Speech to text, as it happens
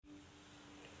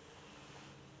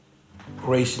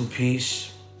Grace and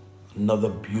peace, another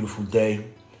beautiful day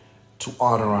to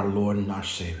honor our Lord and our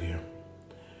Savior.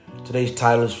 Today's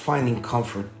title is Finding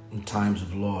Comfort in Times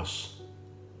of Loss.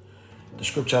 The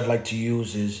scripture I'd like to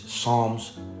use is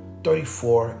Psalms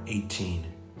 34:18.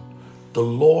 The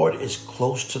Lord is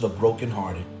close to the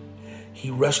brokenhearted.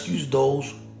 He rescues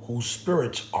those whose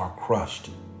spirits are crushed.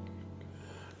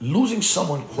 Losing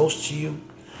someone close to you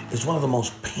is one of the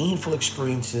most painful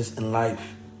experiences in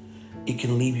life. It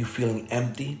can leave you feeling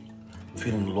empty,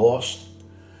 feeling lost,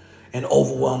 and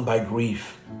overwhelmed by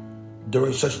grief.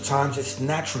 During such times, it's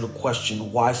natural to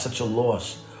question why such a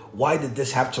loss? Why did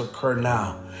this have to occur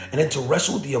now? And then to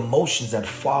wrestle with the emotions that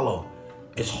follow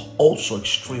is also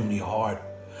extremely hard.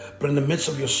 But in the midst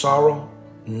of your sorrow,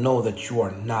 know that you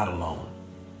are not alone.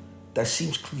 That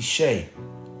seems cliche,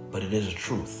 but it is a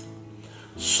truth.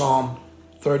 Psalm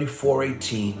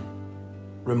 34:18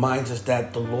 reminds us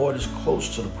that the Lord is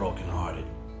close to the brokenhearted.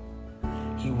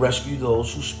 He rescues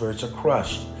those whose spirits are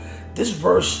crushed. This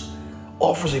verse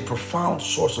offers a profound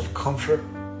source of comfort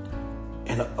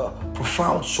and a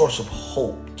profound source of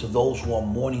hope to those who are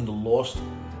mourning the loss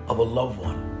of a loved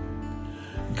one.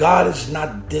 God is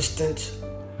not distant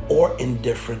or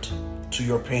indifferent to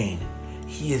your pain.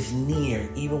 He is near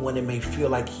even when it may feel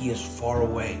like He is far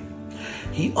away.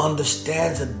 He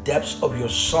understands the depths of your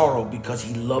sorrow because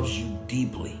He loves you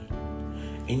deeply.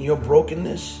 In your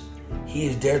brokenness, He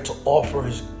is there to offer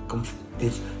His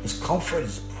comfort,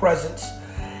 His presence.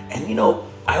 And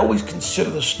I always consider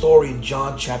the story in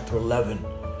John chapter 11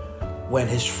 when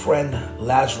his friend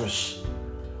Lazarus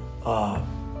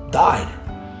died.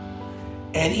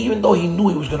 And even though he knew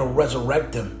He was going to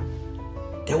resurrect him,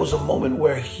 there was a moment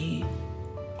where he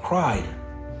cried.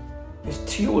 His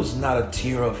tear was not a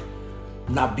tear of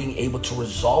not being able to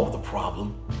resolve the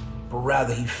problem, but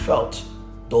rather he felt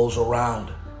those around.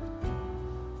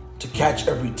 To catch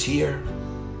every tear,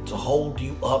 to hold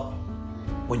you up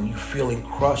when you're feeling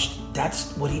crushed,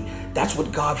 that's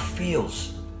what God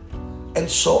feels. And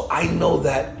so I know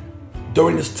that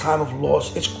during this time of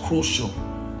loss, it's crucial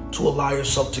to allow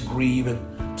yourself to grieve and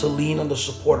to lean on the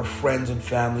support of friends and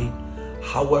family.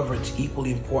 However, it's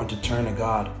equally important to turn to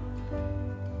God,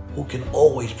 who can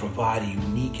always provide a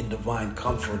unique and divine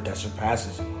comfort that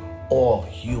surpasses all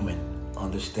human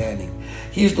understanding.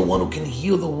 He is the one who can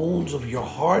heal the wounds of your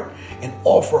heart and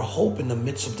offer hope in the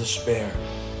midst of despair.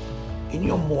 In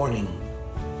your mourning,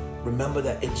 remember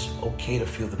that it's okay to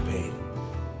feel the pain.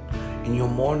 In your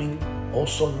mourning,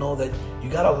 also know that you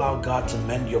got to allow God to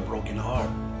mend your broken heart.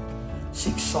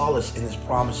 Seek solace in His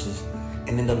promises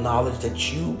and in the knowledge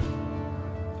that you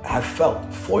have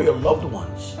felt for your loved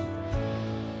ones,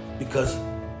 because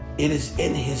it is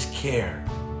in His care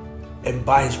and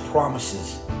by His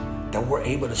promises that we're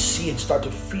able to see and start to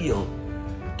feel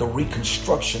the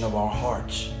reconstruction of our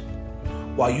hearts.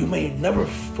 While you may never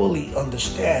fully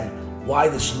understand why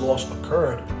this loss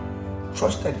occurred,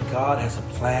 trust that God has a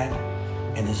plan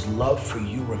and His love for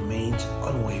you remains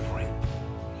unwavering.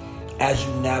 As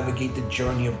you navigate the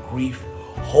journey of grief,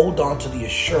 hold on to the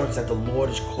assurance that the Lord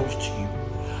is close to you.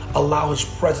 Allow His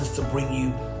presence to bring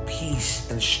you peace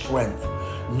and strength,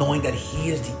 knowing that He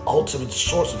is the ultimate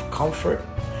source of comfort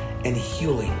and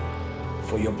healing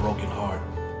for your broken heart.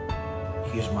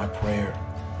 Here's my prayer.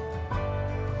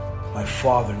 My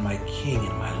Father, my King,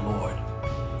 and my Lord,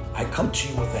 I come to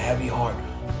you with a heavy heart,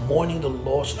 mourning the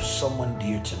loss of someone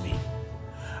dear to me.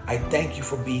 I thank you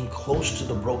for being close to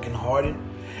the brokenhearted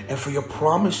and for your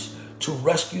promise to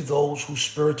rescue those whose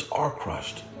spirits are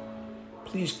crushed.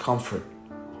 Please comfort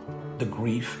the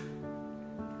grief,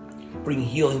 bring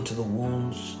healing to the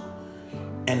wounds,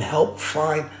 and help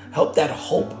that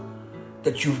hope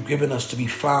that you've given us to be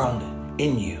found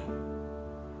in you.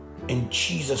 In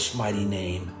Jesus' mighty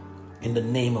name, in the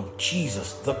name of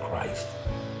Jesus the Christ,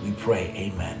 we pray,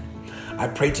 amen. I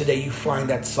pray today you find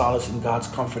that solace in God's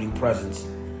comforting presence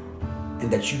and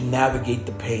that you navigate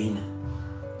the pain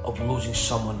of losing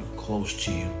someone close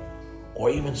to you,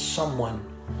 or even someone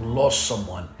who lost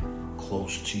someone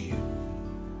close to you.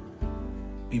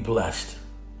 Be blessed.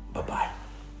 Bye-bye.